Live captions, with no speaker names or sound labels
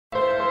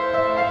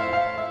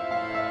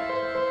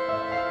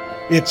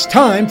It's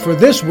time for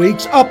this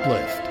week's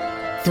Uplift.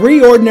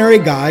 3 ordinary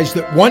guys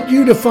that want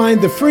you to find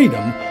the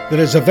freedom that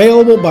is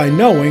available by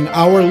knowing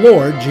our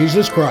Lord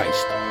Jesus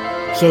Christ.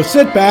 So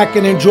sit back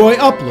and enjoy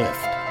Uplift,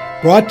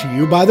 brought to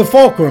you by the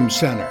Fulcrum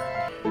Center.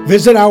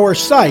 Visit our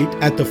site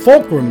at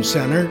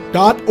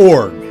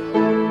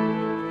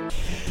thefulcrumcenter.org.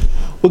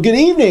 Well, good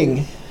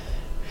evening.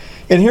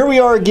 And here we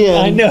are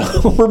again. I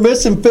know. We're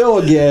missing Phil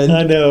again.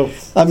 I know.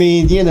 I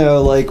mean,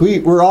 like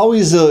we're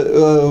always a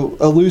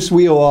loose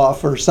wheel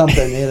off or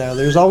something,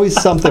 There's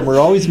always something. We're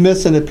always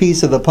missing a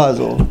piece of the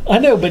puzzle. I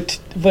know, but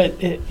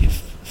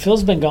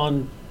Phil's been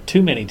gone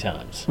too many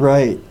times.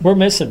 Right. We're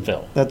missing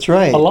Phil. That's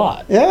right. A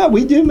lot. Yeah,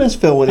 we do miss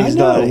Phil when he's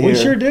not here. We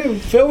sure do.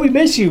 Phil, we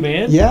miss you,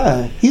 man.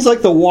 Yeah. He's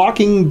like the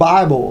walking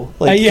Bible.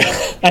 Yeah,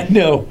 I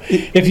know.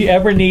 If you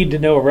ever need to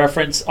know a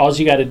reference, all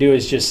you got to do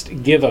is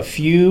just give a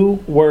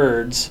few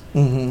words,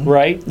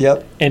 right?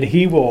 Yep. And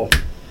he will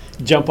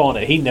jump on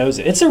it. He knows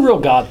it. It's a real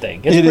God thing.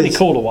 It's pretty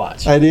cool to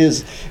watch. It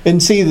is.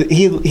 And see,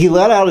 he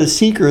let out his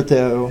secret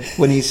though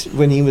when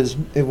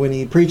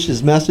he preached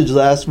his message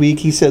last week.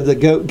 He said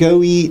that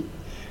go eat.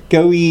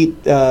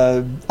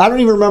 I don't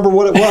even remember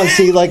what it was.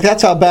 See,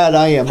 that's how bad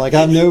I am. I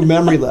have no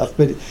memory left.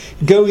 But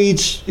go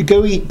eat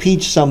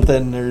peach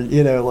something, or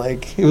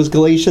it was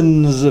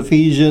Galatians,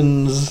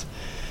 Ephesians.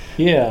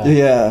 Yeah.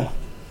 Yeah.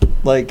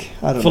 I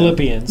don't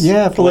Philippians. know.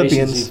 Yeah,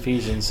 Philippians. Galatians,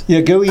 Ephesians. Yeah,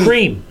 go eat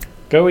cream.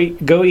 Go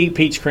eat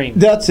peach cream.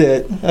 That's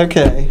it.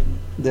 Okay.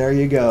 There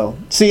you go.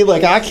 See,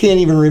 I can't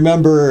even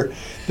remember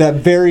that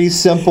very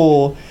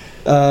simple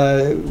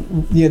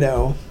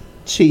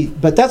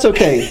cheat, but that's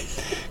okay.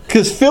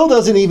 Because Phil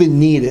doesn't even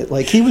need it.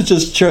 He was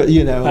just,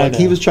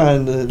 he was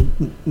trying to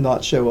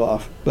not show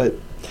off. But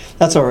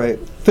that's all right.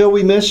 Phil,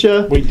 we miss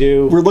you. We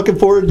do. We're looking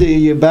forward to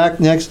you back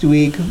next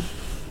week.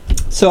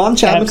 So I'm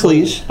Chad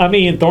McLeish. I'm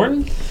Ian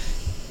Thornton.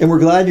 And we're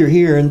glad you're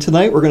here. And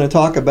tonight we're going to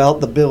talk about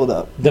the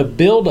Buildup. The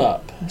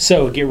Buildup.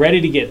 So get ready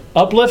to get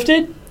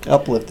uplifted.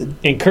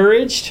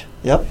 Encouraged.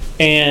 Yep.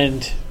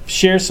 And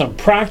share some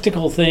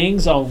practical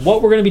things on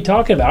what we're going to be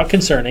talking about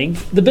concerning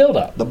the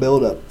Buildup. The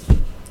Buildup.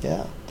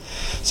 Yeah.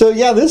 So,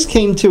 this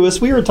came to us.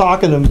 We were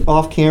talking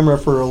off camera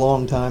for a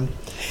long time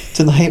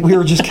tonight. We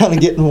were just kind of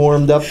getting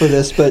warmed up for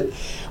this. But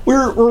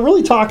we're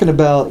really talking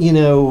about,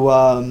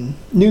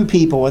 new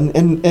people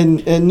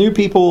and new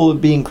people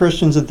being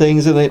Christians and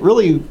things. And it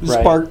really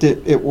sparked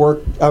it at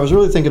work. I was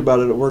really thinking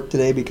about it at work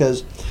today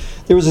because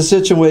there was a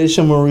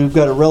situation where we've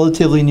got a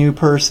relatively new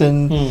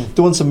person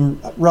doing some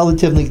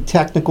relatively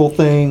technical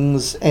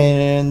things.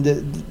 And,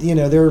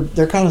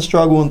 they're kind of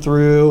struggling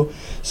through.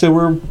 So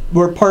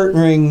we're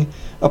partnering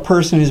a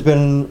person who's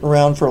been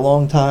around for a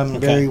long time,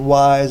 very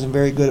wise and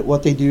very good at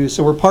what they do.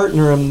 So we're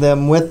partnering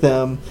them with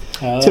them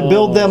to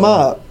build them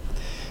up.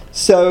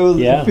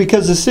 So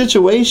because the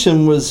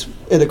situation was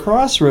at a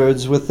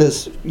crossroads with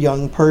this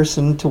young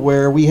person to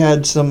where we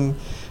had some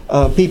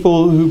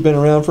people who've been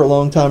around for a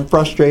long time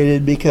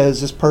frustrated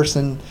because this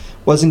person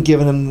wasn't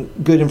giving them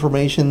good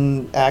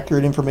information,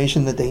 accurate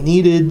information that they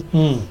needed.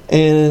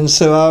 And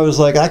so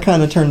I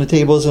kind of turned the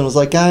tables and was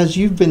like, guys,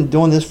 you've been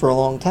doing this for a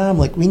long time.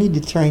 We need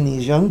to train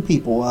these young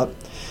people up.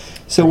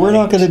 So we're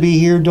not going to be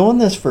here doing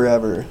this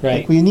forever.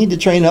 Right. We need to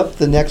train up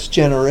the next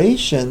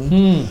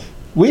generation.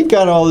 We've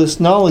got all this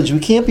knowledge. We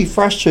can't be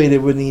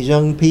frustrated when these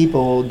young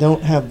people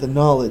don't have the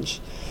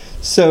knowledge.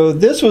 So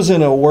this was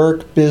in a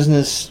work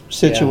business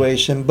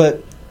situation,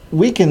 but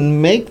we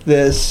can make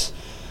this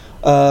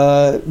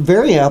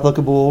very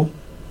applicable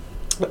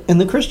in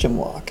the Christian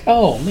walk.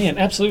 Oh man,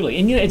 absolutely.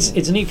 And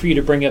it's neat for you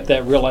to bring up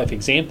that real life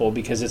example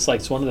because it's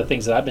it's one of the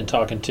things that I've been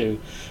talking to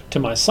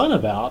my son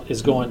about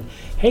is going,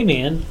 hey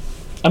man,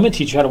 I'm going to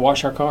teach you how to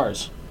wash our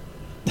cars.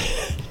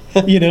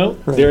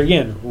 They're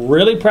again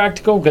really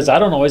practical because I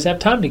don't always have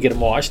time to get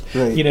them washed.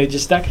 Right.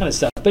 Just that kind of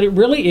stuff. But it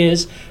really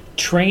is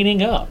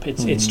training up.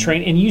 It's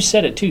training, and you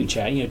said it too,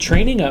 Chad.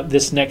 Training up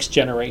this next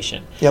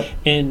generation. Yep.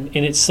 And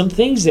it's some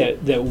things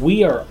that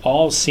we are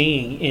all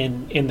seeing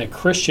in the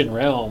Christian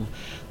realm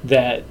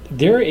that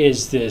there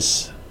is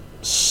this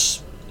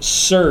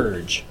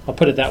surge. I'll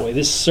put it that way.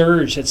 This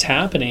surge that's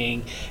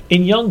happening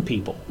in young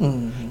people,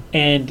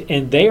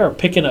 and they are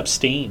picking up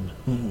steam,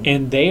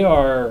 and they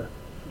are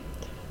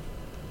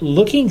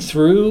looking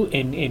through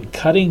and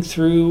cutting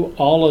through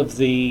all of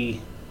the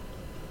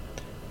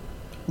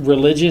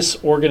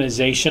religious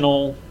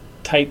organizational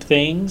type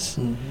things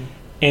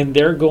and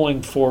they're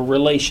going for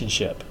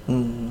relationship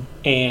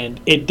and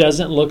it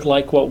doesn't look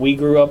like what we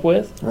grew up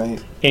with,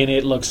 right? And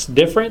it looks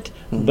different,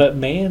 but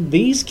man,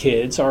 these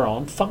kids are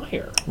on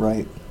fire,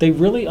 right? They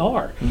really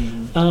are.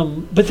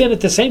 But then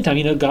at the same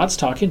time, God's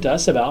talking to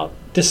us about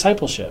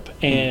discipleship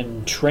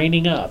and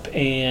training up,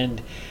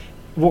 and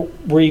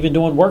we're even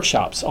doing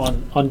workshops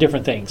on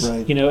different things,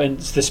 right. And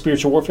the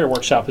spiritual warfare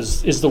workshop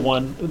is the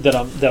one that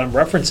I'm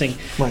referencing,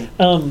 right.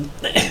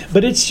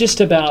 But it's just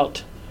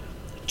about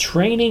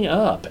training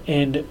up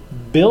and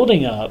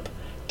building up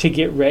to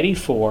get ready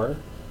for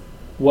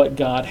what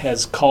God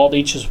has called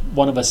each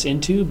one of us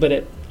into, but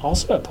it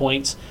also at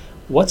points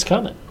what's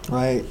coming.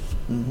 Right.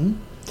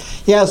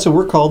 Yeah, so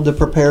we're called to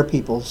prepare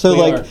people. So,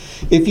 We are.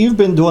 if you've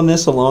been doing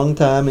this a long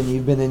time and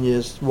you've been in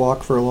this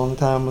walk for a long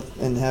time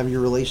and have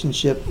your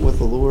relationship with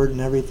the Lord and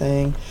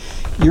everything,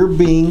 you're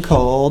being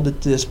called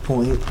at this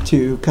point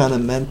to kind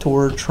of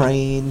mentor,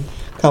 train,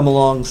 come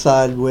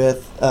alongside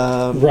with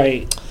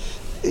Right.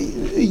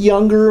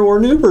 younger or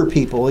newer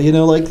people.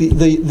 Like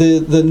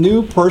the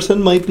new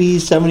person might be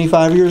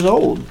 75 years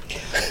old.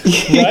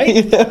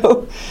 Right.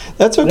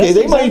 That's okay. That's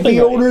They might exactly be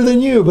right. older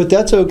than you, but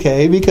that's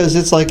okay because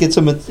it's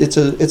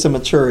a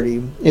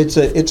maturity.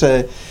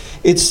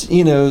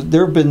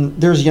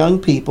 There's young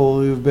people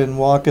who've been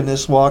walking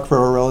this walk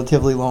for a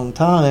relatively long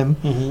time.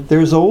 Mhm.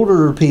 There's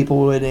older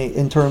people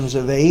in terms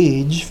of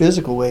age,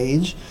 physical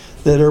age,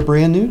 that are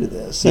brand new to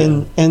this.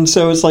 Yeah. And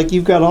so it's like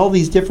you've got all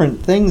these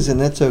different things,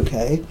 and that's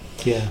okay.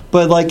 Yeah.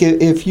 But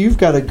if you've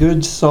got a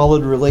good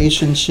solid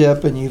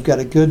relationship and you've got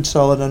a good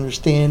solid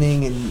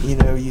understanding, and you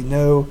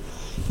know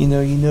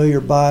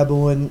your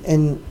Bible,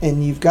 and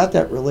you've got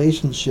that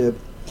relationship,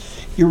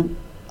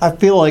 I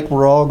feel like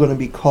we're all going to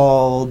be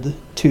called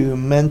to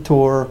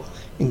mentor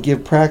and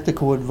give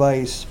practical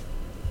advice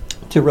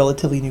to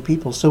relatively new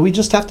people. So we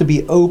just have to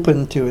be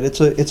open to it.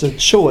 It's a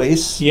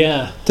choice.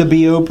 Yeah. To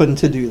be open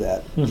to do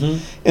that.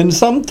 Mm-hmm. And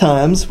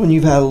sometimes when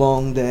you've had a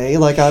long day,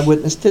 like I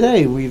witnessed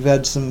today, we've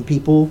had some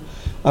people.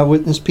 I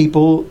witnessed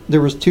people. There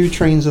was two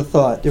trains of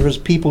thought. There was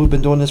people who've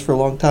been doing this for a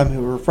long time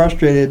who were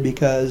frustrated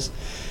because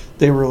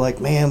they were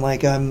like, "Man,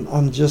 like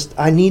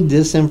I need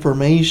this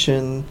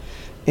information,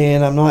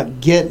 and I'm not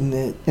getting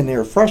it," and they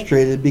were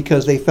frustrated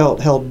because they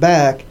felt held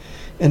back.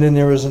 And then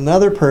there was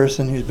another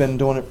person who's been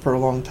doing it for a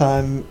long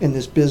time in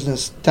this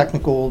business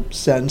technical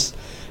sense,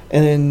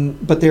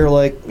 but they were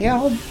like,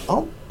 "Yeah,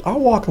 I'll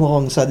walk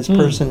alongside this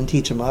person and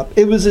teach them up."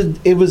 It was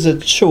a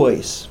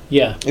choice.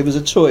 Yeah. It was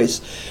a choice.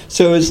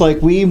 So it's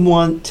like we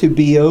want to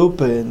be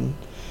open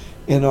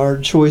in our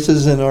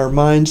choices and our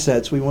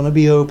mindsets. We want to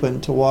be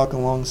open to walk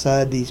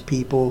alongside these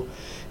people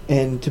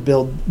and to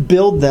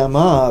build them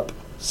up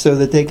so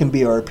that they can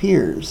be our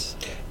peers.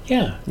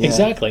 Yeah,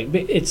 exactly.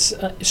 It's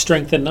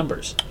strength in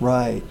numbers.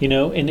 Right.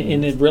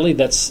 And it really,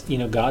 that's,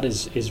 God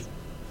is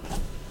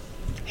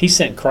He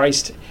sent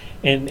Christ,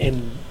 and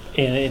in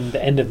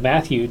the end of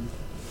Matthew,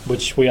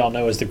 which we all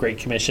know as the Great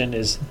Commission,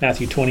 is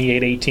Matthew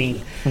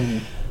 28:18. Mm-hmm.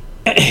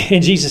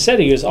 And Jesus said,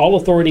 He goes, "All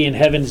authority in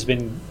heaven has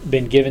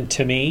been given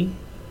to me,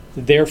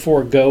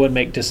 therefore go and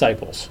make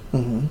disciples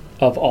Mm-hmm.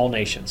 of all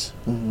nations."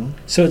 Mm-hmm.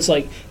 So it's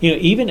like,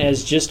 even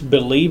as just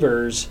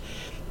believers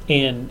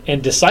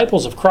and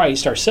disciples of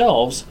Christ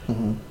ourselves,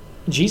 Mm-hmm.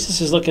 Jesus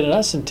is looking at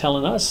us and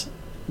telling us,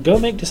 go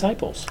make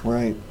disciples.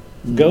 Right.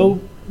 Mm-hmm. Go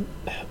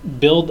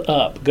build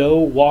up. Go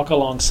walk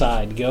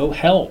alongside. Go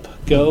help.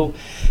 Go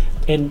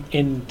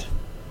and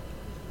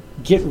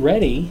get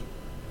ready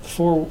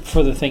for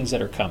the things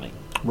that are coming.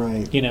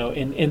 Right.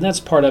 And that's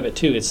part of it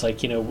too. It's like,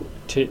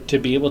 to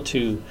be able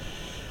to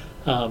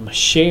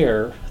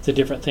share the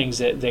different things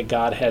that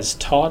God has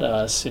taught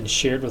us and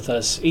shared with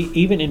us,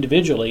 even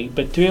individually,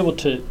 but to be able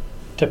to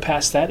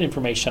pass that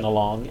information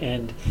along,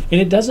 and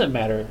it doesn't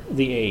matter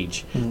the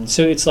age. Mm-hmm.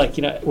 So it's like,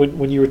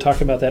 when you were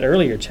talking about that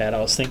earlier, Chad,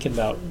 I was thinking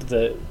about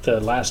the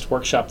last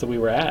workshop that we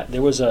were at.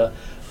 There was a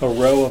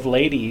row of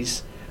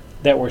ladies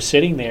that were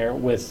sitting there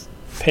with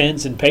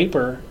pens and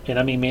paper, and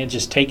I mean, man,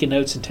 just taking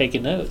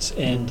notes,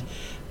 and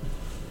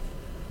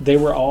they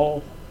were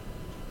all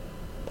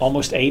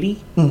almost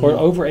 80 or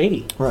over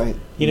 80. Right.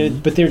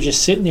 But they're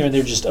just sitting there and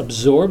they're just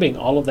absorbing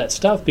all of that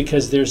stuff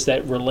because there's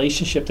that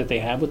relationship that they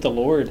have with the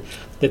Lord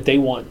that they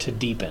want to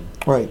deepen.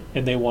 Right.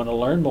 And they want to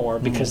learn more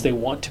because they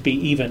want to be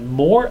even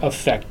more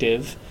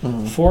effective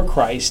for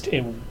Christ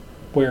and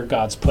where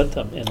God's put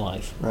them in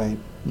life. Right.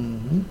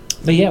 Mm-hmm.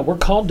 But yeah, we're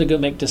called to go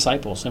make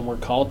disciples, and we're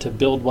called to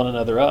build one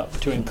another up,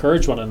 to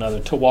encourage one another,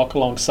 to walk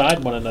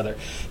alongside one another.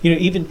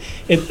 Even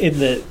in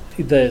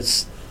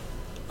the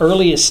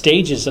earliest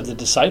stages of the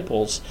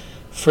disciples,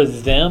 for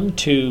them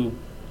to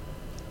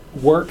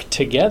work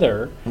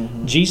together,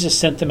 Jesus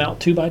sent them out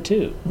 2 by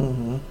 2.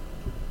 Mm-hmm.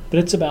 But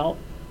it's about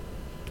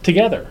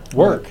together,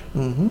 work,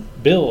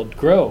 build,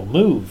 grow,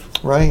 move,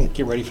 Right.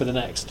 get ready for the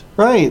next.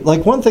 Right.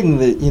 Like one thing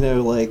that,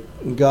 like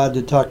God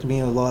did talk to me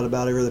a lot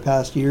about over the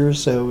past year or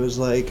so was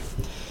like,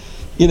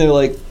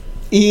 like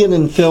Ian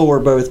and Phil were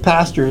both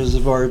pastors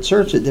of our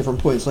church at different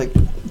points. Like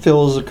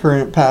Phil is the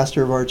current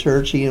pastor of our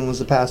church. Ian was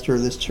the pastor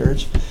of this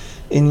church.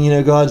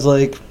 And, God's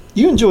like,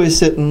 you enjoy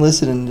sitting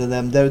listening to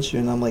them, don't you?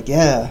 And I'm like,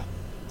 yeah.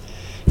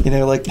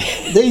 Like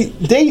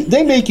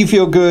they make you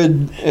feel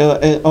good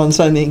on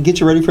Sunday and get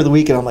you ready for the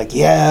week. And I'm like,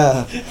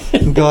 yeah.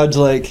 And God's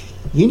like,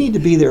 you need to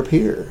be their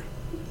peer.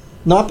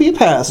 Not be a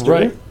pastor.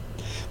 Right.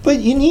 But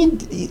you need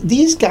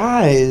these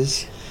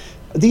guys,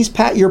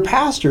 your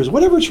pastors,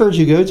 whatever church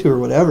you go to or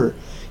whatever,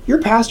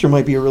 your pastor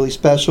might be really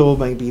special,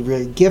 might be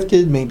really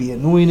gifted, may be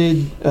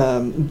anointed,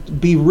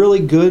 be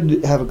really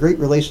good, have a great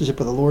relationship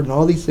with the Lord and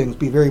all these things,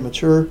 be very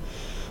mature.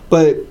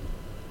 But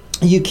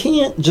you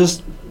can't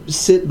just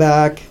sit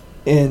back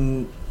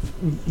and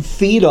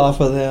feed off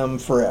of them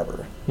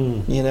forever.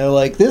 You know,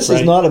 like this is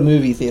Right. not a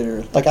movie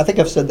theater. Like I think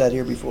I've said that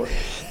here before.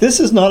 This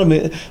is not a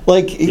movie.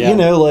 Like Yeah.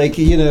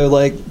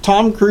 like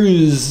Tom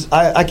Cruise.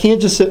 I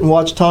can't just sit and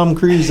watch Tom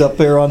Cruise up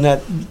there on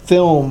that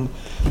film,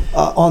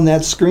 on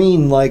that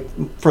screen, like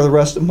for the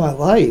rest of my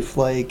life.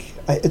 Like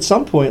at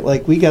some point,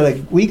 like we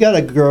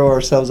gotta grow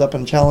ourselves up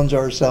and challenge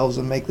ourselves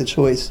and make the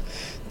choice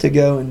to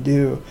go and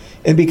do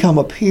and become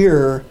a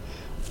peer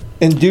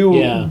and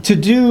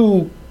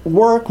do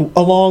work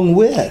along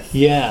with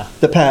Yeah.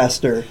 the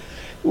pastor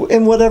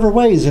in whatever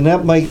ways, and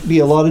that might be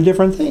a lot of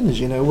different things.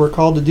 You know, we're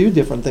called to do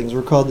different things.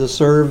 We're called to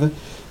serve.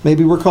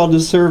 Maybe we're called to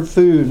serve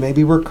food.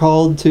 Maybe we're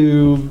called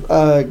to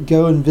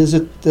go and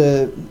visit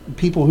the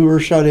people who are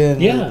shut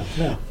in. Yeah.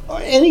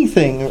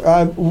 Anything.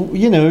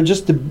 You know,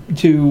 just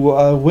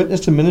to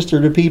witness and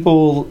minister to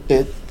people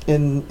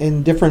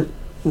in different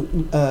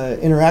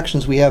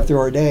interactions we have through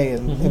our day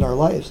and in our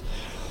lives.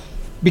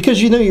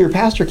 Because you know, your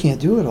pastor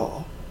can't do it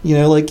all. You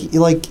know, like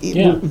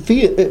Yeah.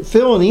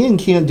 Phil and Ian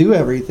can't do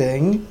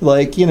everything.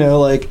 Like, you know,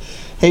 like,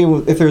 hey,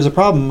 if there's a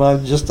problem,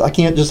 I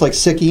can't just like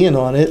sick Ian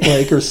on it,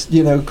 like, or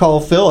you know, call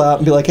Phil out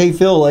and be like, hey,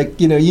 Phil,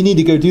 like, you know, you need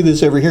to go do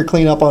this over here,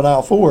 clean up on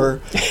aisle 4.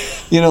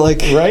 You know,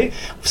 like, Right.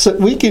 So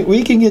we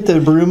can get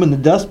the broom and the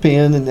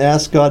dustpan and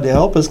ask God to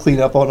help us clean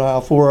up on aisle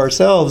 4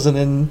 ourselves, and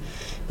then,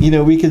 you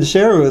know, we can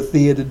share with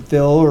Ian and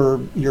Phil or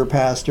your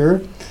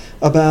pastor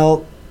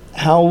about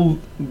how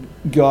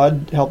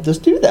God helped us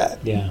do that.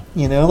 Yeah.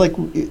 You know, like,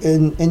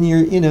 and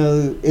you're, you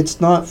know,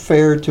 it's not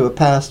fair to a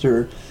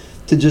pastor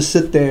to just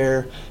sit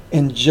there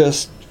and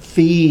just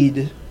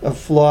feed a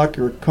flock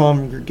or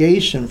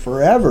congregation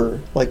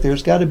forever. Like,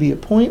 there's got to be a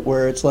point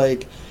where it's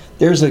like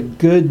there's a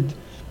good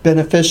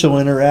beneficial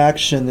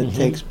interaction that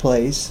takes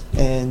place,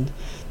 and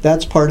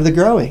that's part of the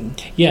growing.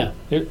 Yeah.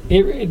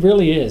 It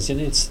really is, and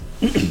it's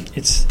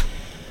it's,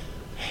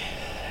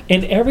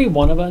 and every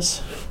one of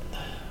us.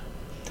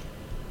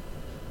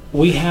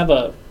 We have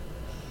a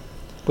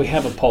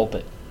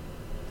pulpit.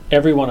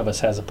 Every one of us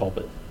has a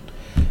pulpit.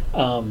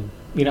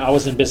 You know, I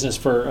was in business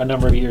for a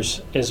number of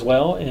years as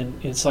well,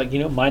 and it's like, you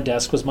know, my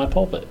desk was my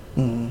pulpit.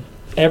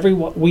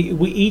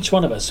 We each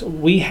one of us,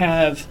 we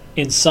have,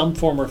 in some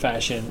form or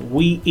fashion,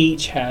 we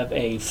each have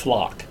a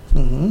flock,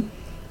 and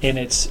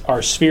it's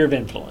our sphere of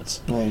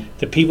influence. Right.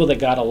 The people that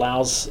God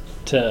allows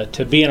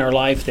to be in our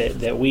life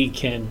that we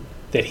can,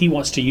 that He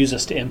wants to use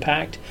us to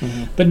impact,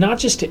 but not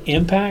just to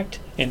impact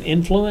and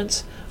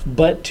influence,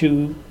 but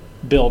to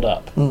build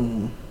up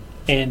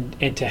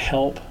and to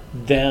help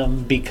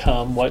them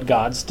become what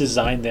God's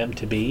designed them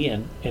to be,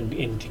 and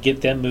to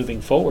get them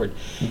moving forward.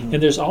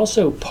 And there's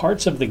also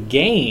parts of the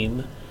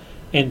game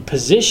and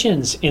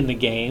positions in the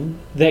game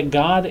that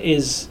God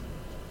is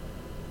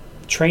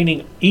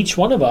training each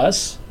one of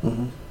us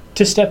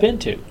to step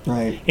into.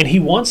 Right. And He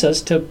wants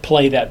us to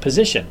play that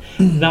position.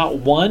 Not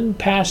one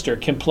pastor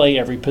can play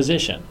every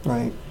position.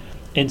 Right.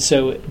 And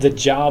so the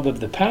job of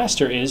the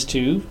pastor is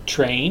to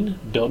train,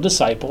 build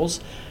disciples,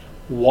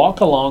 walk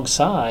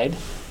alongside,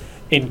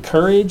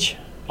 encourage,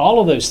 all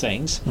of those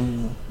things.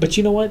 But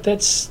you know what?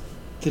 That's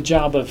the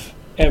job of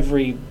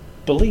every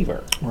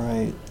believer.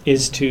 Right.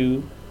 Is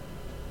to,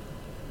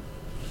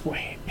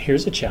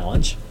 here's a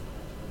challenge,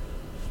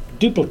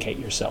 duplicate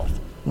yourself.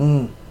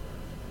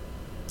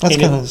 That's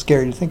And kind of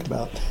scary to think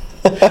about.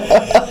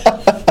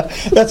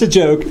 That's a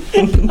joke.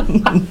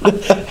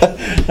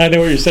 I know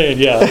what you're saying,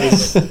 yeah.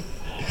 There's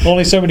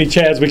only so many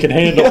Chads we can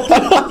handle.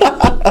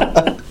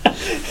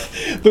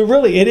 But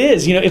really, it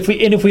is. You know, if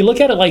we look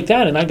at it like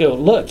that, and I go,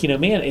 look, you know,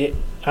 man,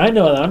 I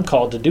know that I'm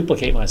called to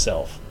duplicate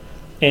myself,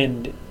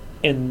 and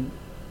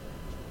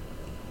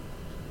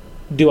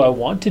do I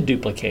want to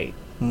duplicate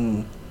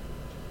who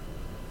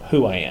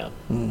I am?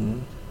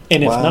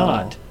 And if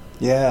not,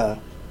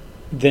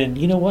 then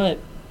you know what?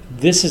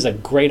 This is a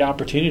great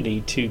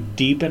opportunity to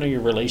deepen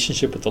your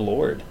relationship with the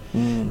Lord,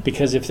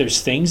 because if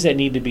there's things that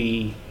need to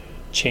be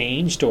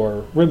changed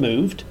or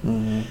removed,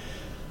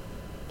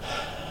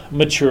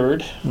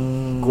 matured,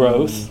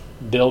 growth,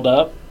 build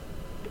up,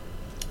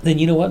 then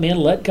you know what, man,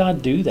 let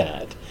God do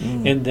that.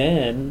 And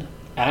then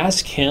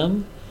ask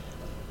Him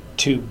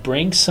to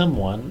bring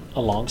someone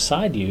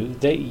alongside you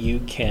that you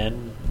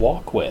can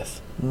walk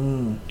with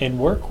and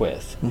work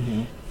with.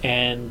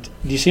 And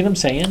do you see what I'm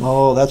saying?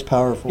 Oh, that's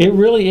powerful. It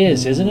really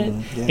is, isn't it?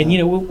 Yeah. And you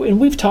know, and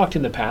we've talked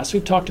in the past,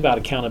 we've talked about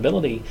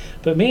accountability,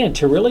 but man,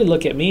 to really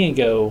look at me and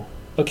go,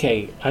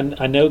 okay,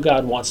 I know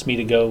God wants me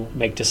to go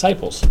make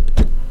disciples.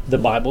 The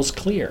Bible's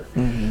clear.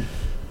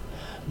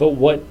 But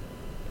what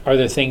are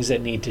the things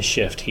that need to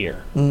shift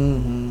here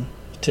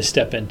to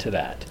step into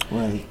that?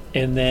 Right.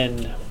 And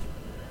then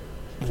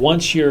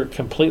once you're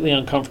completely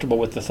uncomfortable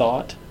with the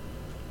thought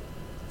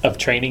of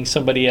training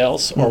somebody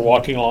else or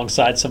walking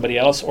alongside somebody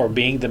else or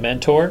being the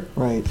mentor,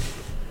 Right.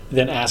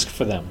 then ask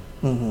for them.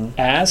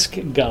 Ask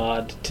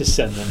God to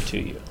send them to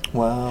you.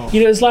 Wow. You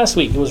know, it was last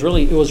week. It was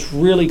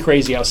really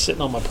crazy. I was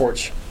sitting on my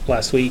porch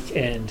last week,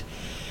 and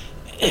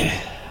a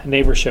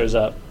neighbor shows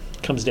up,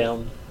 comes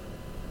down.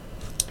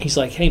 He's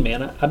like, "Hey,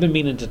 man, I've been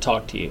meaning to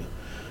talk to you."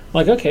 I'm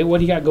like, "Okay, what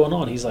do you got going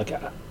on?" He's like,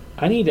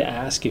 I need to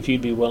ask if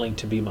you'd be willing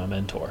to be my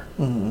mentor.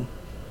 Mm-hmm.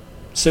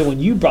 So when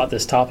you brought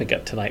this topic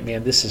up tonight,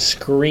 man, this is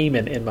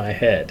screaming in my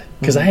head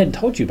because I hadn't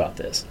told you about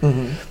this.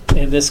 Mm-hmm.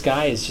 And this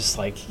guy is just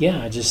like,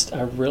 yeah,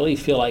 I really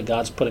feel like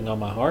God's putting on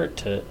my heart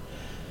to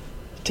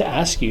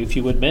ask you if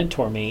you would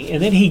mentor me.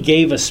 And then he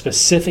gave a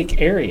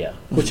specific area,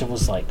 which I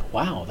was like,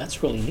 wow,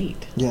 that's really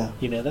neat. Yeah.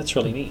 That's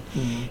really neat.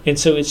 Mm-hmm. And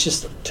so it's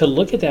just to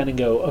look at that and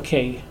go,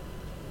 okay,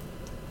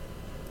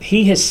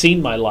 he has seen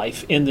my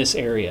life in this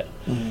area.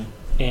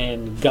 Mm-hmm.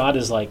 And God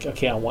is like,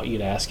 okay, I want you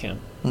to ask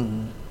him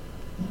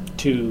Mm-hmm.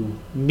 to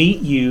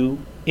meet you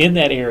in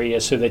that area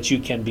so that you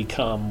can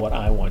become what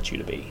I want you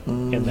to be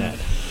in that.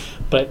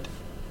 But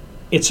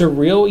it's a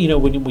real,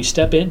 when we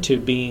step into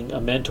being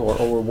a mentor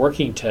or we're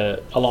working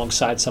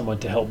alongside someone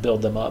to help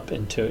build them up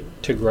and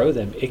to grow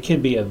them, it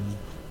can be a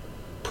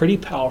pretty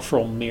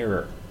powerful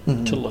mirror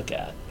to look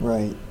at.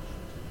 Right.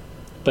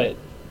 But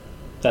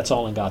that's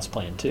all in God's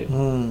plan too.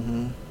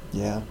 Mm-hmm.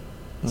 Yeah.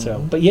 So,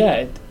 but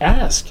yeah,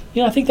 ask.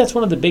 I think that's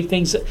one of the big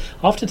things that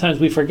oftentimes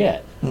we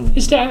forget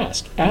is to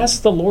ask.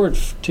 Ask the Lord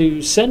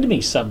to send me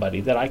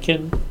somebody that I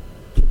can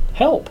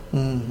help.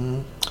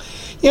 Mm-hmm.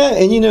 Yeah,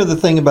 and the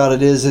thing about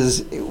it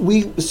is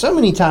we so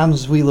many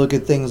times we look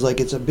at things like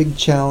it's a big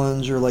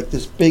challenge or like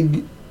this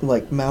big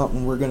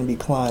mountain we're going to be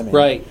climbing.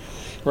 Right.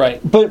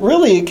 But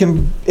really, it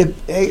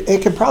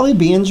can probably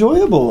be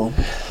enjoyable.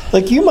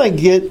 Like you might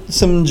get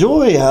some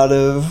joy out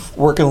of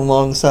working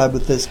alongside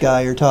with this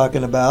guy you're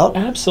talking about.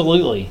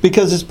 Absolutely.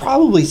 Because it's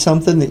probably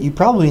something that you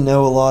probably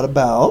know a lot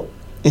about,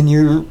 and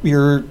you're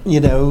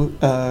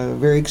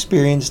very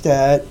experienced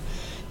at.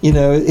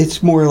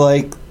 It's more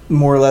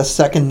or less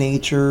second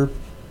nature,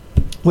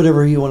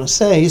 whatever you want to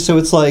say. So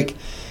it's like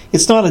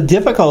it's not a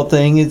difficult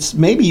thing. It's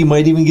maybe you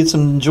might even get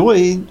some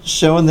joy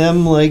showing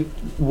them, like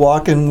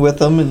walking with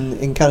them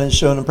and kind of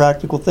showing them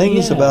practical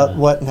things about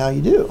what and how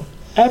you do.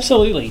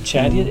 Absolutely,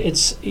 Chad.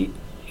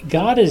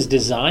 God has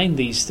designed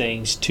these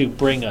things to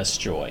bring us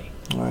joy,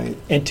 right,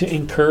 and to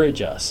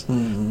encourage us.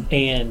 Mm-hmm.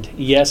 And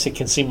yes, it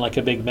can seem like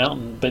a big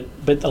mountain,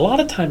 but a lot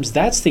of times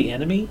that's the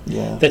enemy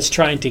that's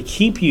trying to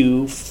keep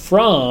you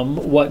from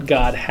what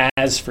God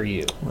has for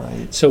you.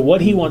 Right. So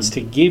what He wants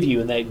to give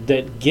you, and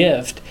that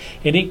gift,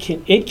 and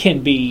it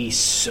can be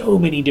so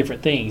many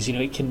different things.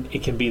 It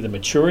can be the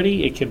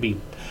maturity, it can be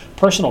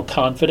personal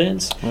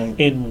confidence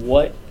in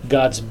what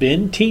God's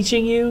been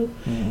teaching you.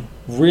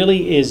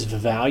 Really is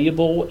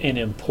valuable and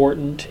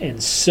important,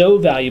 and so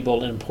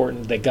valuable and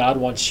important that God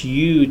wants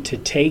you to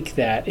take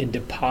that and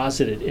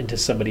deposit it into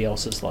somebody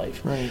else's life.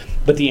 Right.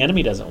 But the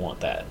enemy doesn't want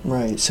that.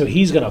 Right. So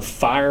he's going to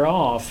fire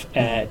off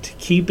at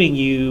keeping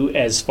you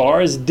as far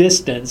as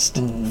distanced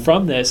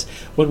from this,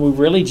 when we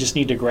really just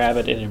need to grab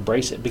it and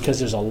embrace it, because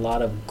there's a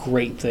lot of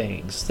great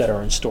things that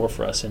are in store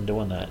for us in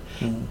doing that.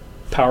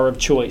 Power of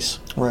choice.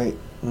 Right.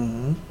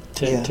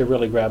 Mm-hmm. To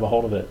really grab a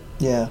hold of it.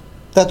 Yeah.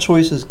 That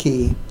choice is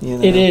key.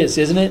 It is,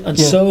 isn't it? On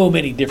so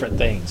many different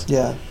things.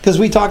 Yeah, because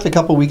we talked a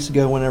couple weeks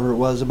ago, whenever it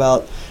was,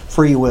 about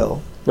free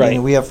will. Right.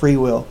 We have free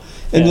will,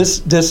 and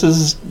this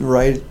is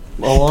right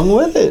along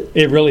with it.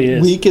 It really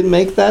is. We can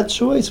make that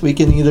choice. We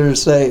can either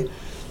say,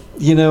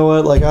 you know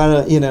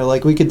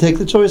what, we could take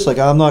the choice, like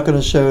I'm not going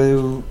to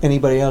show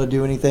anybody how to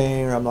do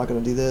anything, or I'm not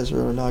going to do this,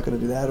 or I'm not going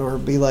to do that, or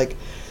be like,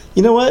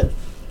 you know what,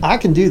 I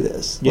can do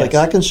this. Yes. Like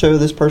I can show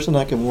this person,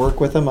 I can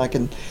work with them, I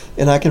can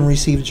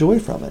receive joy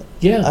from it.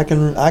 Yeah. I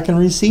can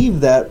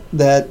receive that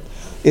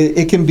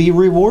it can be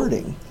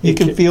rewarding. It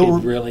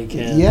really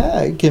can.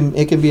 Yeah, it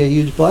can be a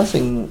huge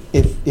blessing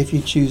if you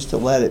choose to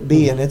let it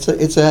be. And it's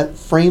that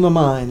frame of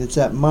mind, it's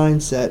that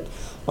mindset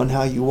on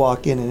how you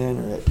walk in and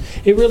enter it.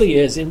 It really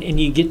is, and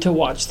you get to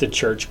watch the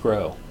church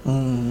grow.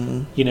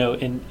 And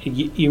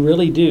you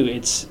really do.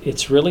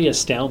 It's really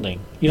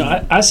astounding.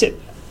 I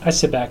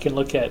sit back and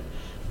look at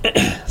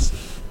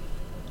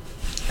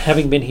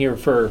having been here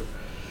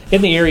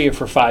in the area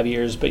for 5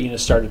 years, but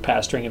started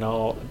pastoring and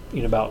all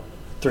about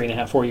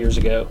 3.5-4 years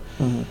ago,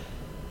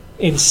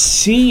 and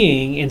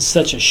seeing in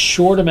such a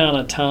short amount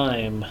of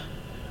time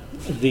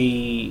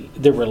the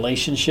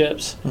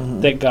relationships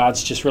that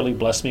God's just really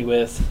blessed me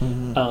with,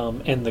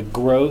 and the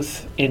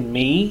growth in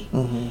me,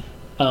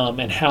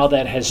 and how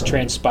that has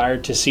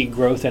transpired to see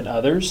growth in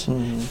others,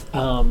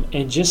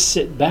 and just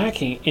sit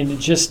back and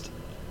just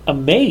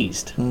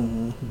amazed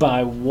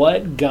by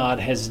what God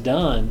has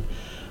done,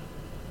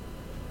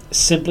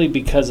 simply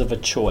because of a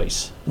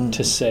choice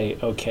to say,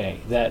 okay,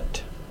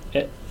 that,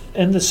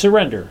 and the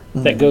surrender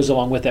that goes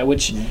along with that,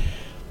 which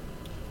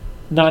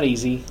not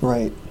easy,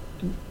 right?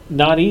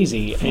 Not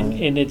easy,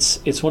 and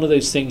it's one of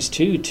those things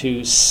too,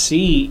 to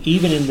see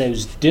even in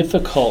those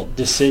difficult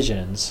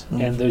decisions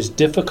and those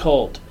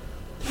difficult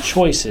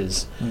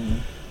choices,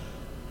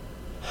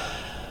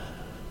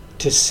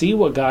 to see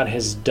what God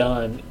has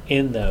done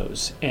in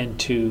those, and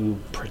to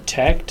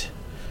protect,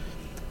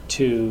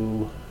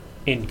 to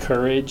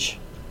encourage,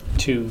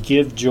 to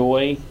give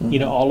joy,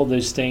 all of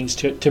those things,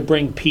 to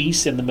bring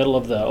peace in the middle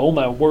of the, oh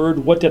my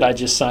word, what did I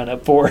just sign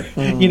up for?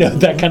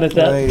 That kind of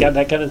thing.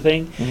 That kind of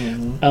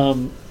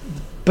thing.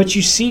 But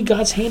you see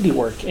God's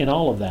handiwork in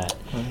all of that,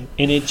 Right.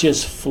 and it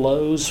just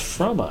flows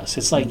from us.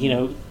 It's like,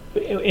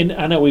 and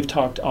I know we've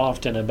talked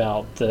often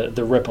about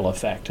the ripple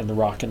effect and the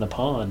rock in the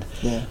pond,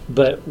 Yeah.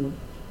 but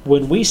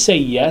when we say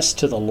yes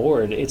to the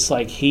Lord, it's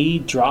like He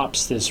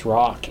drops this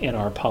rock in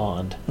our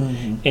pond,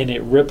 and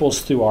it ripples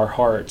through our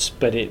hearts,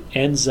 but it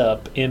ends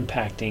up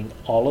impacting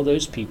all of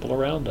those people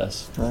around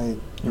us. Right.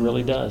 It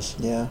really does.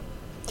 Yeah.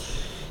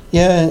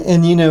 Yeah,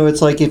 and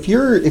it's like if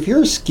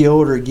you're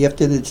skilled or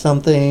gifted at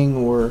something,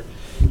 or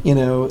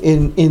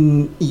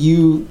you've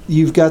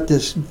got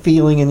this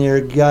feeling in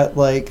your gut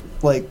like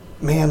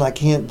man, I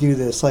can't do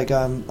this. Like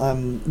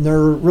I'm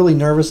really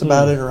nervous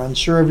about it, or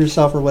unsure of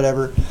yourself, or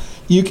whatever.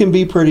 You can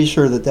be pretty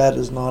sure that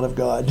is not of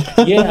God.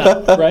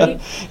 Yeah, right.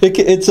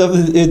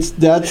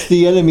 That's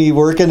the enemy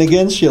working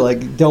against you.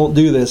 Like, don't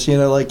do this.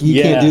 Like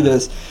you can't do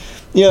this.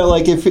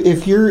 Like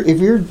if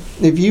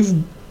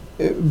you've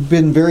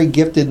been very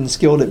gifted and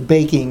skilled at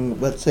baking,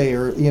 let's say,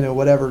 or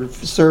whatever,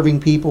 serving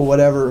people,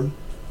 whatever,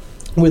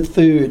 with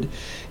food,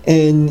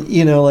 and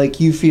like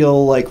you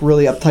feel like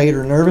really uptight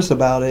or nervous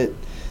about it,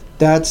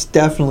 that's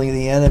definitely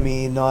the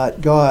enemy,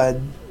 not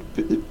God,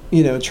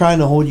 trying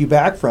to hold you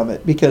back from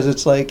it, because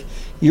it's like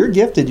you're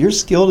gifted, you're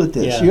skilled at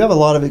this, you have a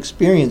lot of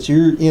experience,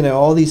 you're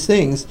all these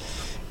things,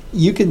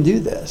 you can do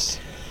this.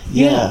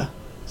 Yeah.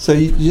 So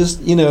you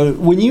just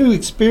when you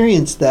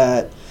experience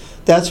that,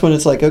 that's when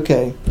it's like,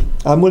 okay,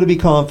 I'm going to be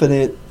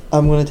confident,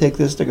 I'm going to take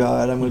this to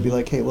God, I'm going to be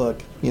like, hey,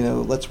 look,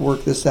 let's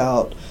work this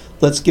out,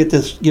 let's get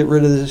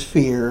rid of this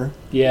fear.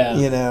 Yeah,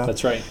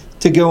 that's right.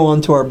 To go on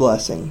to our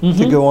blessing,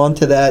 to go on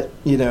to that,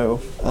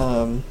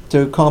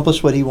 to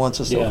accomplish what He wants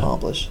us to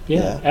accomplish.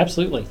 Yeah,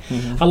 absolutely.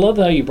 I love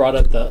how you brought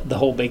up the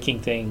whole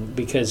baking thing,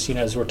 because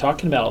as we're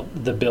talking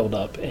about the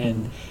buildup,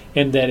 and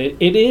that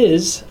it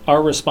is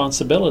our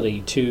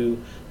responsibility to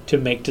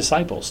make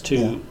disciples,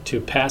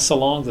 to pass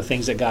along the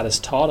things that God has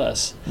taught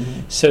us,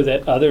 so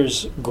that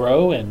others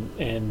grow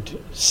and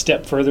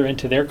step further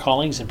into their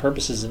callings and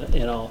purposes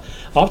and all.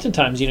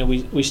 Oftentimes,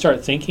 we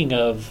start thinking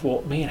of,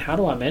 well, man, how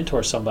do I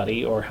mentor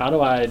somebody, or how do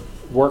I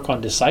work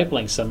on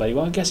discipling somebody?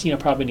 Well, I guess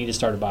probably need to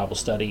start a Bible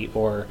study,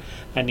 or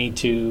I need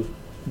to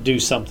do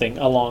something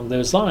along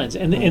those lines,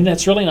 and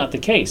that's really not the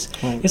case.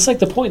 Right. It's like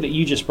the point that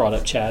you just brought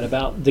up, Chad,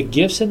 about the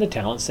gifts and the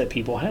talents that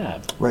people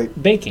have. Right.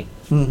 Baking.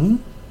 Mm-hmm.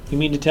 You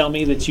mean to tell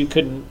me that you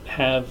couldn't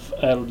have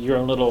your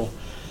own little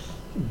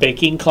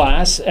baking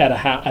class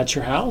at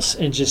your house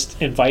and just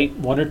invite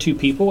one or two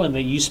people, and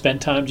then you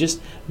spend time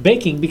just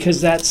baking because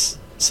that's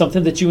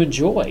something that you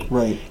enjoy?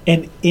 Right.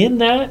 And in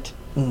that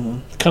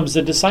comes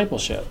the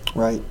discipleship.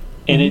 Right.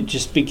 And it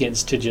just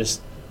begins to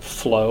just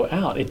flow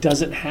out. It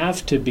doesn't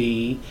have to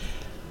be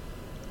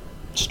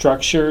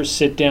structure,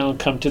 sit down,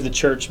 come to the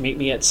church, meet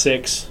me at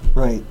 6.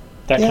 Right.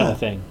 That kind of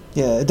thing.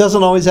 Yeah, it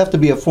doesn't always have to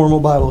be a formal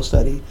Bible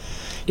study.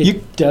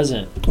 It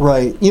doesn't.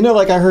 Right.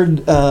 Like I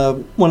heard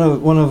one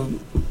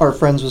of our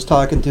friends was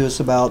talking to us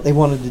about, they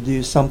wanted to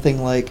do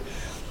something like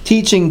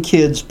teaching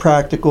kids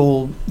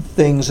practical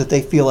things that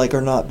they feel like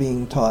are not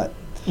being taught.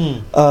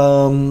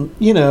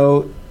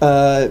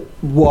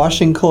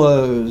 Washing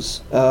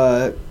clothes,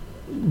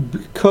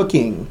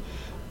 cooking,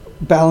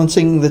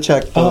 balancing the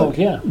checkbook. Oh,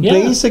 yeah.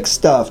 Basic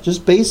stuff,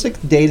 just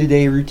basic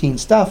day-to-day routine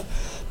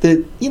stuff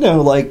that,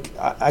 like,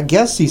 I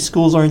guess these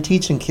schools aren't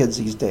teaching kids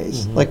these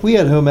days. Like, we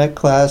had home ec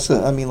class.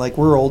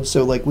 We're old,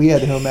 so, we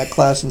had home ec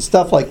class and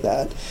stuff like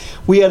that.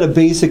 We had a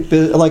basic,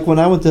 like, when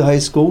I went to high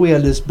school, we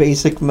had this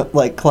basic,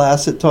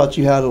 class that taught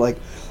you how to,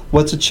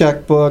 what's a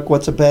checkbook,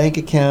 what's a bank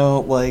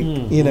account,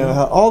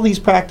 how all these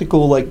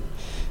practical,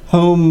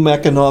 home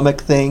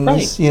economic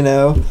things,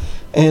 right.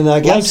 And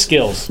I guess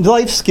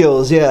life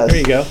skills, yes. There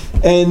you go.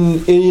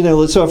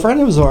 And so a friend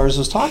of ours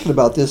was talking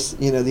about this,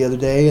 the other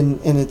day,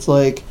 and it's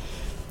like,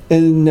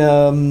 and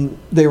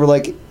they were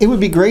like, it would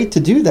be great to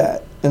do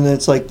that. And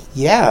it's like,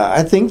 yeah,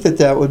 I think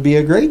that would be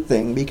a great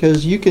thing,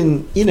 because you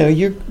can,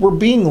 we're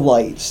being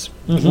lights.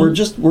 We're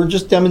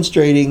just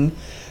demonstrating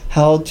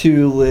how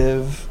to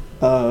live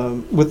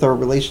with our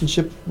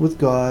relationship with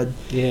God,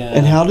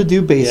 and how to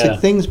do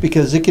basic things,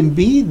 because it can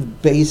be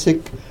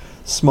basic,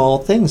 small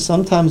things.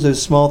 Sometimes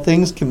those small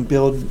things can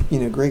build,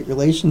 great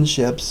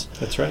relationships.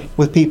 That's right.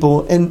 With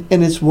people, and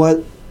it's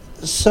what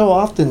so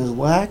often is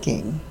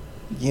lacking.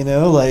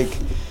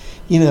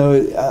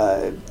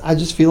 I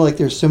just feel like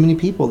there's so many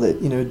people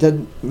that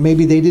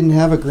maybe they didn't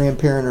have a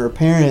grandparent or a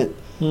parent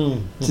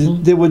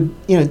that would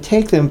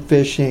take them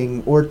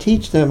fishing or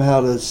teach them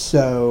how to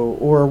sew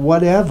or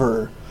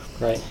whatever.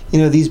 Right.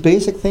 These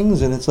basic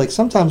things, and it's like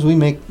sometimes we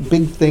make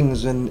big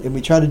things and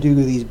we try to do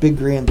these big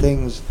grand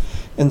things,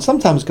 and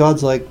sometimes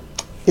God's like,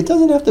 it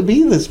doesn't have to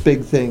be this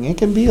big thing. It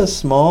can be a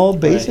small,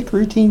 basic,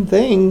 routine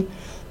thing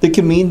that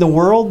can mean the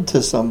world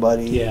to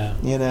somebody. Yeah.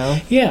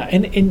 Yeah,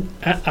 and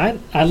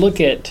I look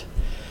at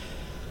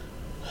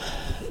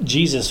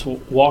Jesus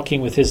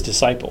walking with his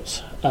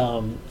disciples,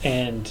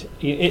 and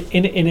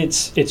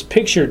it's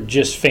pictured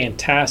just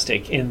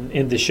fantastic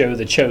in the show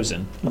The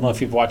Chosen. I don't know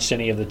if you've watched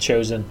any of The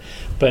Chosen,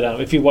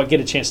 but if you get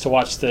a chance to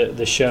watch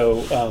the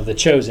show The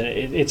Chosen,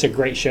 it's a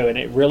great show, and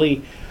it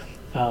really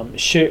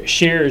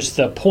shares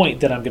the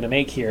point that I'm going to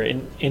make here,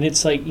 and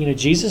it's like,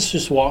 Jesus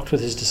just walked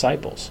with his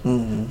disciples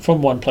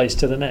from one place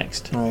to the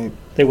next. Right.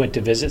 They went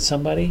to visit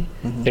somebody.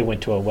 They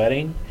went to a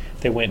wedding.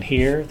 They went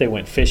here. They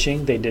went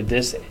fishing. They did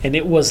this, and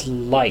it was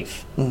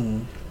life.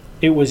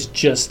 It was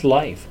just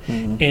life.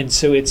 And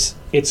so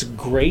it's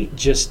great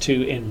just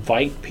to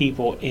invite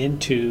people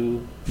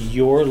into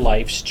your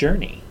life's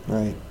journey,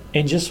 right,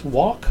 and just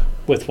walk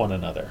with one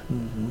another.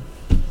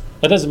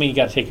 That doesn't mean you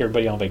got to take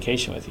everybody on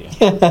vacation with you.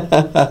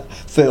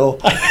 Phil.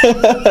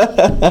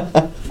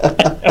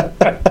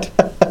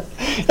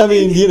 I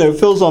mean,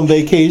 Phil's on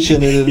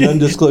vacation at an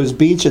undisclosed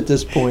beach at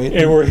this point.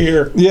 And we're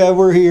here. Yeah,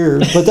 we're here,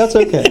 but that's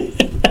okay.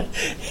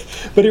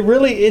 But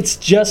it's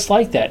just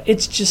like that.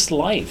 It's just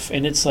life.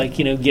 And it's like,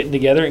 getting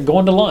together and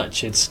going to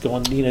lunch. It's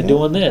going,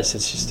 doing this.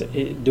 It's just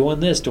doing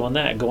this, doing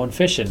that, going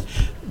fishing,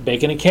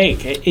 baking a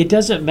cake. It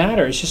doesn't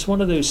matter. It's just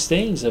one of those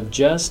things of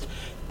just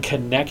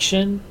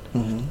connection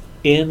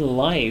in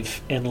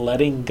life and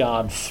letting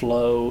God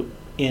flow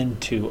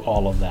into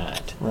all of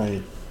that.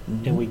 Right.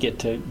 And we get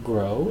to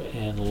grow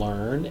and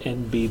learn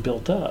and be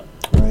built up.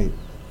 Right.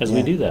 As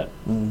we do that.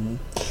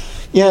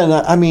 Yeah, and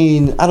I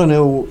mean, I don't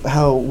know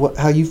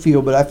how you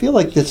feel, but I feel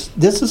like this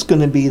is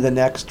going to be the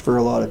next for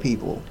a lot of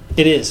people.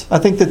 It is. I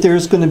think that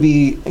there's going to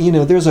be,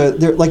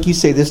 there, like you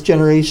say, this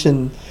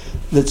generation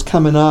that's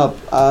coming up,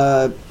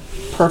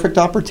 perfect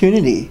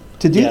opportunity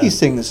to do these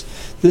things.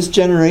 This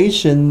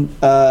generation,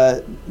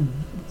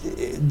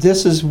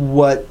 this is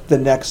what the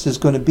next is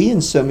going to be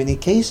in so many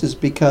cases,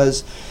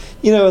 because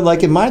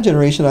like in my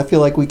generation, I feel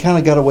like we kind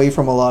of got away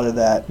from a lot of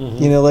that.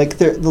 Like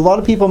a lot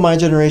of people in my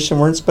generation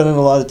weren't spending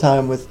a lot of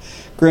time with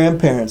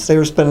grandparents. They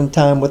were spending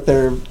time with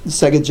their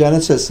Sega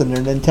Genesis and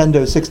their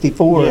Nintendo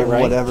 64 or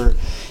whatever.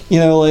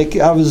 Like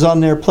I was on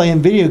there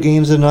playing video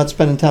games and not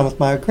spending time with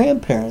my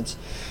grandparents.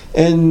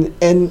 And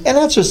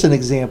that's just an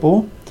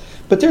example.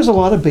 But there's a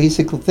lot of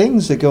basic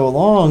things that go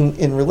along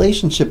in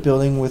relationship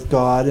building with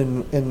God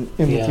and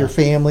with your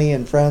family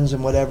and friends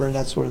and whatever and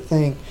that sort of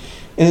thing.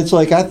 And it's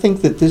like, I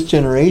think that this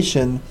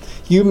generation,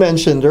 you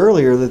mentioned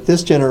earlier that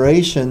this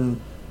generation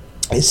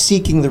is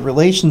seeking the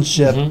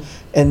relationship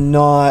and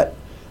not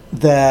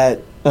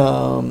that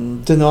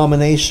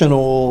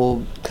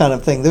denominational kind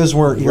of thing. Those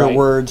weren't your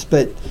words,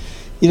 but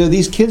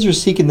these kids are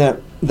seeking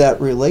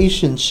that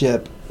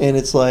relationship, and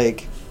it's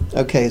like,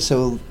 okay,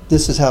 so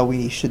this is how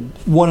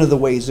one of the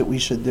ways that we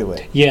should do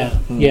it. Yeah,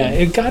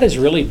 yeah. God is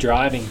really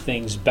driving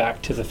things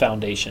back to the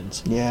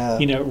foundations. Yeah.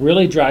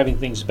 Really driving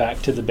things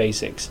back to the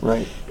basics.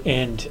 Right.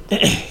 And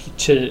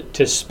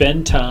to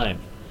spend time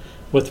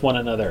with one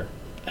another,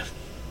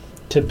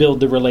 to build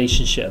the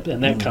relationship,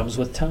 and that comes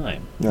with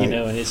time. Right.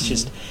 And it's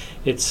just,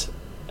 it's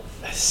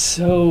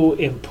so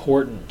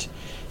important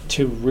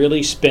to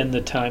really spend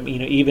the time,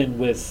 even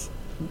with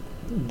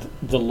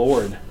the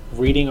Lord,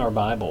 reading our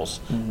Bibles,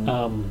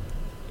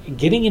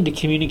 getting into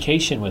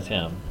communication with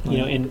Him,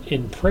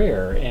 in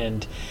prayer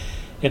and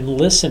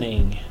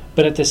listening,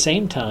 but at the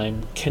same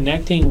time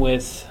connecting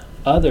with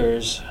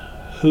others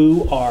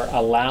who are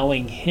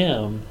allowing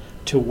Him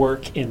to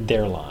work in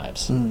their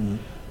lives,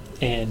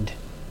 and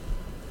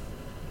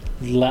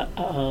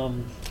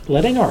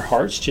letting our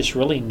hearts just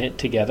really knit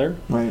together.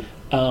 Right.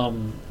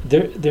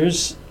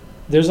 There's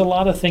a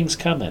lot of things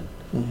coming,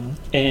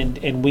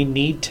 and we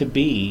need to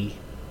be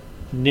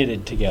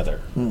knitted together,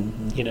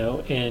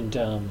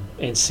 and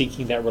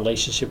seeking that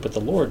relationship with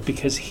the Lord,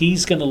 because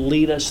He's going to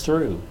lead us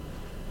through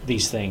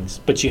these things.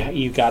 But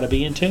you got to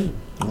be in tune.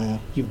 Yeah.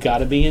 You've got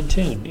to be in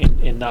tune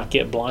and not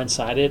get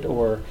blindsided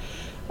or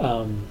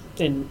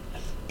and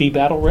be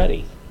battle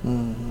ready.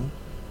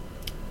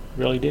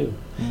 Really do.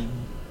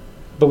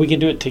 But we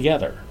can do it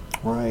together.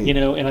 Right.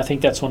 And I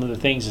think that's one of the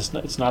things.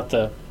 It's not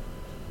the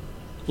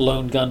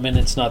lone gunman.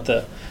 It's not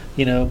the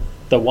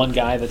the one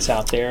guy that's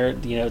out there.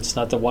 It's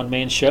not the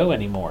one-man show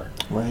anymore.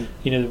 Right.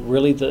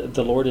 Really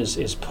the Lord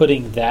is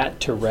putting that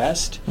to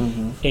rest,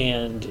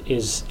 and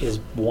is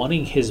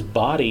wanting His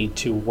body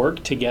to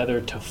work together,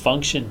 to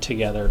function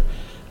together,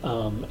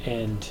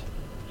 and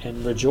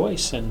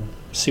rejoice and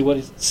see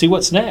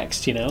what's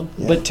next.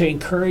 But to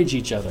encourage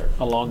each other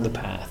along the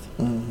path,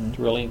 to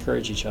really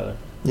encourage each other.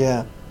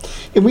 Yeah.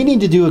 And we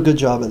need to do a good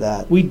job of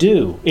that. We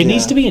do. It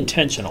needs to be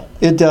intentional.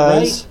 It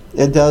does.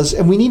 Right? It does.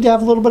 And we need to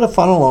have a little bit of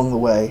fun along the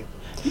way.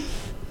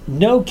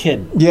 No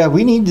kidding. Yeah,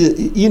 we need to,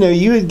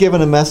 you had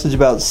given a message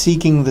about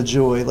seeking the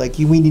joy. Like,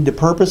 we need to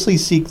purposely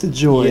seek the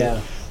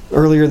joy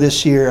earlier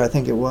this year, I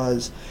think it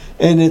was.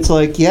 And it's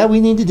like, we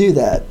need to do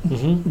that.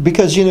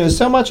 Because,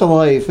 so much of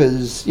life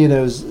is,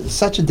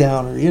 such a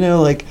downer.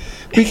 Like,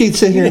 we could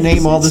sit here and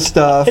name all the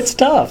stuff. It's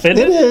tough, isn't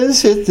it? It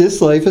is.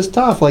 This life is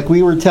tough. Like,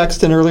 we were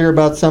texting earlier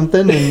about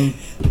something, and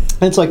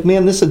it's like,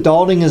 man, this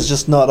adulting is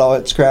just not all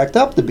it's cracked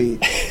up to be.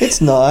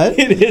 It's not.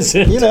 It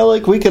isn't.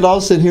 Like, we could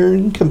all sit here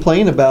and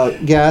complain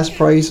about gas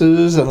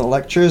prices and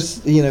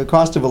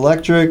cost of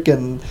electric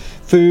and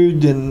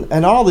food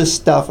and all this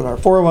stuff and our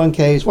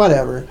 401ks,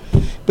 whatever.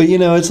 But,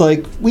 it's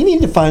like, we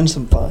need to find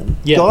some fun.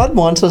 Yeah. God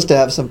wants us to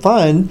have some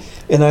fun,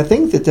 and I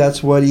think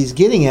that's what He's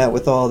getting at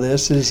with all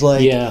this is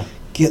like,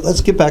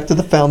 let's get back to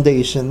the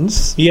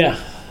foundations. Yeah.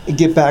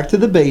 Get back to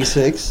the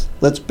basics.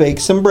 Let's bake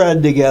some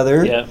bread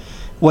together. Yeah.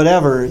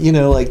 Whatever,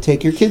 like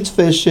take your kids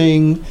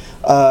fishing.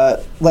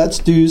 Let's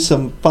do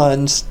some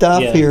fun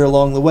stuff here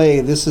along the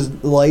way.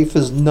 Life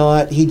is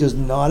not, he does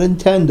not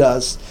intend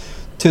us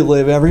to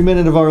live every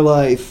minute of our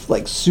life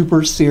like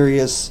super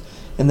serious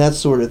and that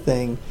sort of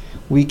thing.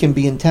 We can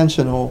be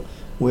intentional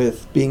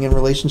with being in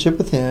relationship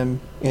with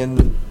him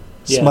and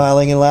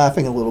smiling and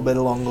laughing a little bit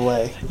along the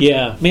way.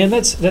 Yeah, man,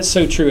 that's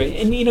so true.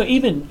 And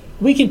even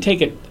we can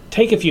take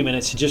a few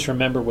minutes to just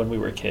remember when we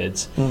were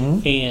kids,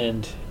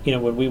 and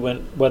when we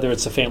went, whether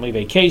it's a family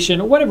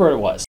vacation or whatever it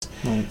was.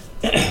 Right.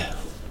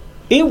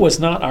 It was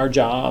not our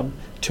job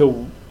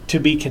to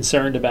be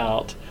concerned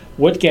about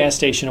what gas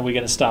station are we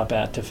going to stop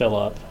at to fill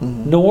up,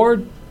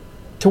 nor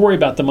to worry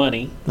about the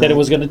money that it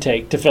was going to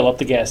take to fill up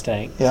the gas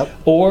tank,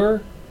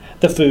 or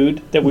the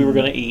food that we were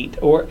going to eat,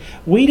 or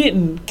we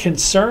didn't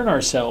concern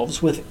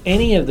ourselves with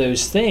any of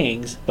those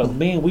things, but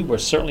man, we were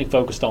certainly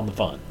focused on the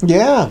fun.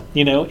 Yeah.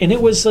 And it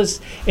was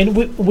just, and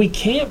we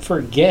can't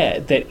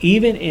forget that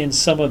even in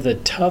some of the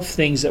tough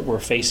things that we're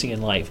facing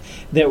in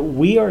life, that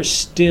we are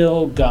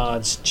still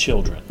God's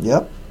children.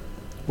 Yep.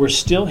 We're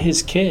still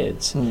his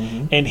kids,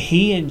 and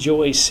he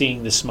enjoys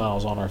seeing the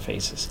smiles on our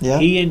faces. Yeah.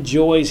 He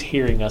enjoys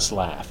hearing us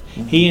laugh.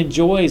 He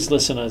enjoys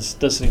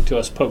listening to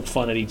us poke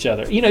fun at each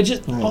other.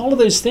 Just all of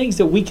those things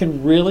that we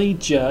can really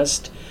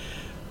just,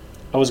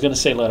 I was going to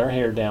say let our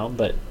hair down,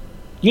 but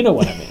you know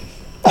what I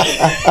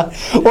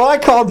mean. Well, I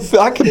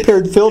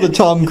compared Phil to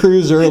Tom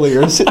Cruise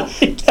earlier.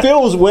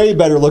 Phil was way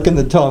better looking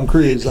than Tom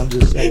Cruise, I'm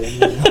just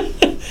saying.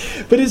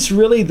 But it's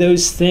really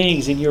those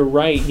things, and you're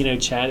right,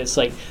 Chad, it's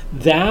like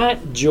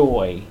that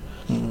joy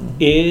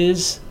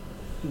is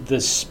the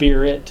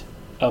Spirit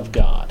of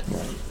God.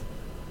 Right.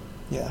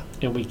 Yeah.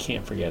 And we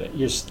can't forget it.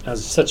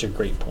 That's such a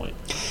great point.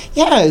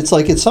 Yeah, it's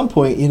like at some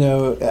point,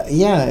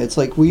 it's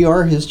like we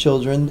are his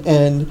children.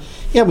 And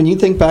when you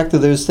think back to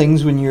those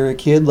things when you were a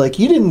kid, like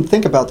you didn't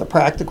think about the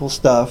practical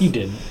stuff. You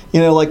didn't.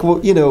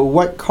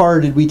 What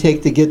car did we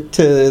take to get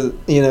to,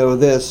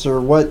 this, or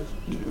what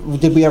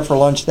did we have for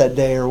lunch that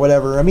day or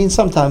whatever. I mean,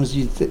 sometimes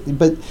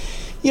but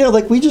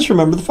we just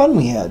remember the fun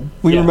we had.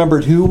 We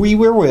remembered who we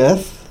were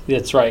with.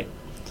 That's right.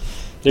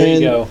 There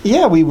you go.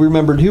 Yeah, we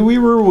remembered who we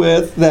were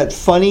with, that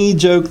funny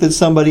joke that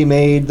somebody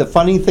made, the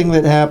funny thing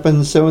that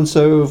happened,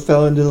 so-and-so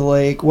fell into the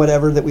lake,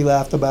 whatever that we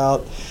laughed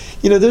about.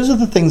 Those are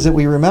the things that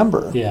we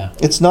remember. Yeah.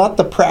 It's not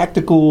the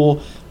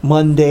practical,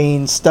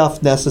 mundane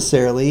stuff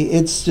necessarily.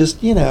 It's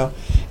just,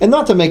 and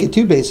not to make it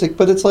too basic,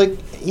 but it's like,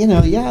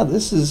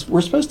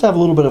 we're supposed to have a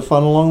little bit of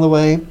fun along the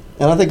way.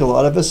 And I think a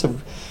lot of us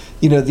have,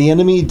 the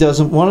enemy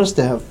doesn't want us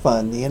to have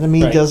fun. The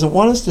enemy doesn't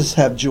want us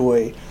to have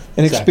joy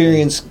and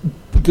experience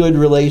good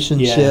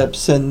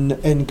relationships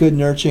and good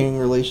nurturing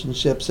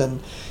relationships,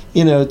 and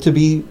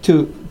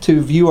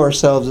to view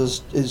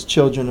ourselves as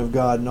children of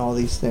God and all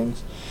these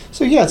things.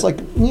 So it's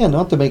like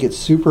not to make it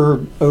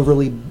super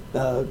overly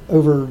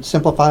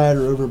oversimplified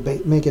or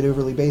make it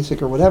overly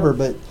basic or whatever,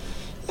 but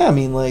I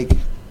mean, like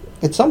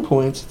at some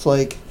points it's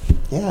like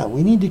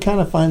we need to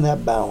kind of find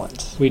that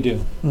balance. We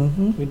do.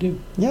 We do.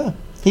 Yeah,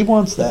 he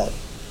wants that.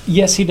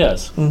 Yes, he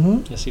does.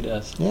 Yes, he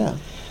does. Yeah.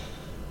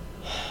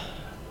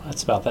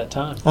 It's about that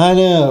time. I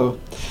know.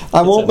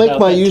 I won't make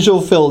my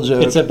usual Phil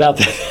joke. It's about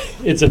that.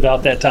 It's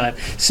about that time.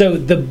 So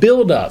the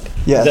buildup,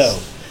 though,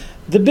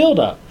 the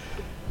buildup.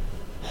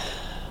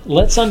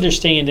 Let's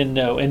understand and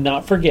know and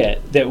not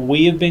forget that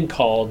we have been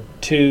called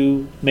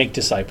to make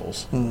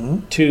disciples,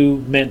 to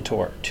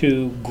mentor,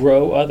 to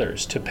grow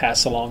others, to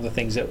pass along the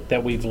things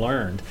that we've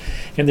learned.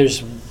 And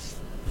there's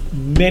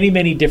many,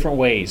 many different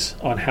ways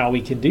on how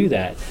we can do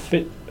that.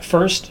 But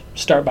first,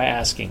 start by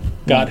asking,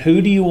 God,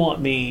 who do you want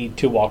me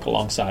to walk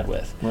alongside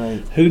with?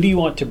 Right. Who do you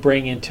want to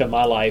bring into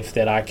my life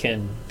that I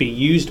can be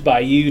used by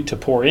you to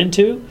pour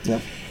into?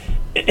 Yep.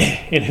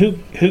 And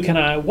who can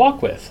I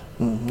walk with,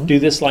 do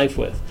this life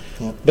with?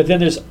 Yep. But then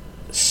there's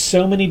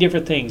so many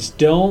different things.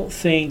 Don't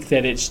think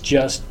that it's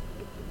just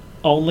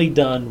only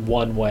done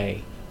one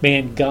way.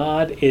 Man,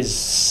 God is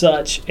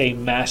such a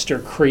master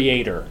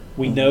creator.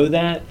 We know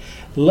that.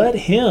 Let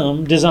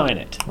him design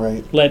it.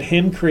 Right. Let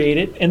him create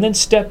it, and then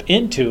step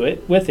into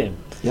it with him.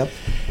 Yep.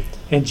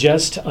 And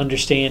just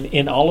understand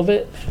in all of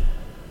it,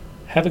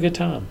 have a good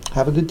time.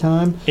 Have a good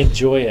time.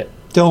 Enjoy it.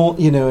 Don't,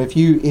 if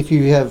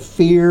you have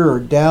fear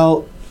or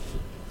doubt,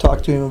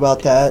 talk to him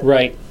about that.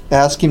 Right.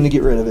 Ask him to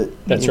get rid of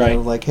it. That's right.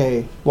 Like,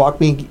 hey, walk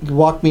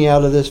me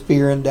out of this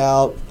fear and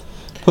doubt.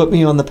 Put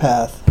me on the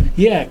path.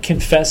 Yeah,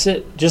 confess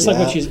it. Just like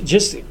what you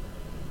just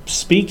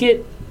speak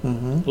it.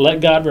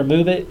 Let God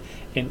remove it.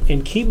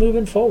 And keep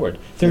moving forward.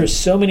 There are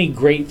so many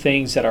great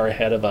things that are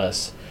ahead of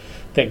us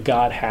that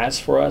God has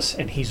for us,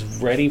 and he's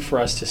ready for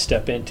us to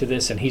step into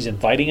this, and he's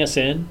inviting us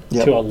in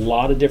to a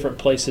lot of different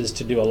places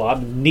to do a lot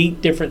of neat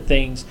different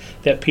things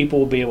that people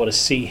will be able to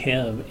see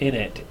him in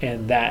it,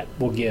 and that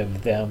will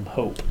give them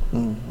hope,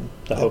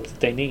 the hope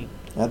that they need.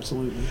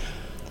 Absolutely.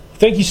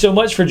 Thank you so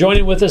much for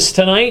joining with us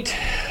tonight.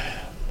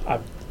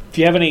 If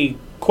you have any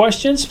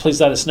questions,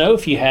 please let us know.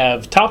 If you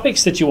have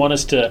topics that you want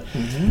us to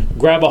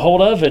grab a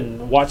hold of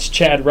and watch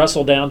Chad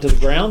wrestle down to the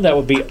ground, that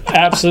would be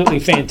absolutely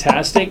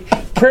fantastic.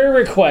 Prayer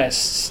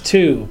requests,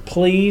 too.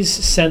 Please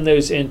send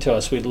those in to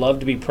us. We'd love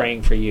to be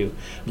praying for you.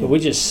 But we're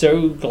just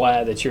so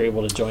glad that you're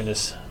able to join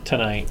us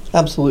tonight.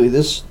 Absolutely.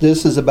 This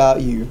is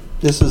about you.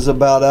 This is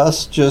about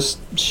us just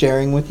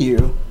sharing with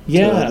you.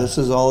 Yeah. So this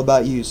is all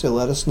about you. So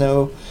let us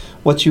know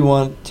what you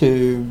want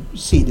to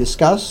see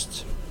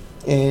discussed.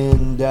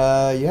 And,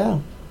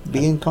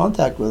 be in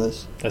contact with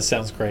us. That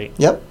sounds great.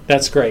 Yep.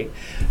 That's great.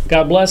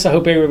 God bless. I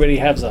hope everybody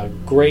has a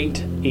great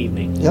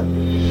evening. Yep.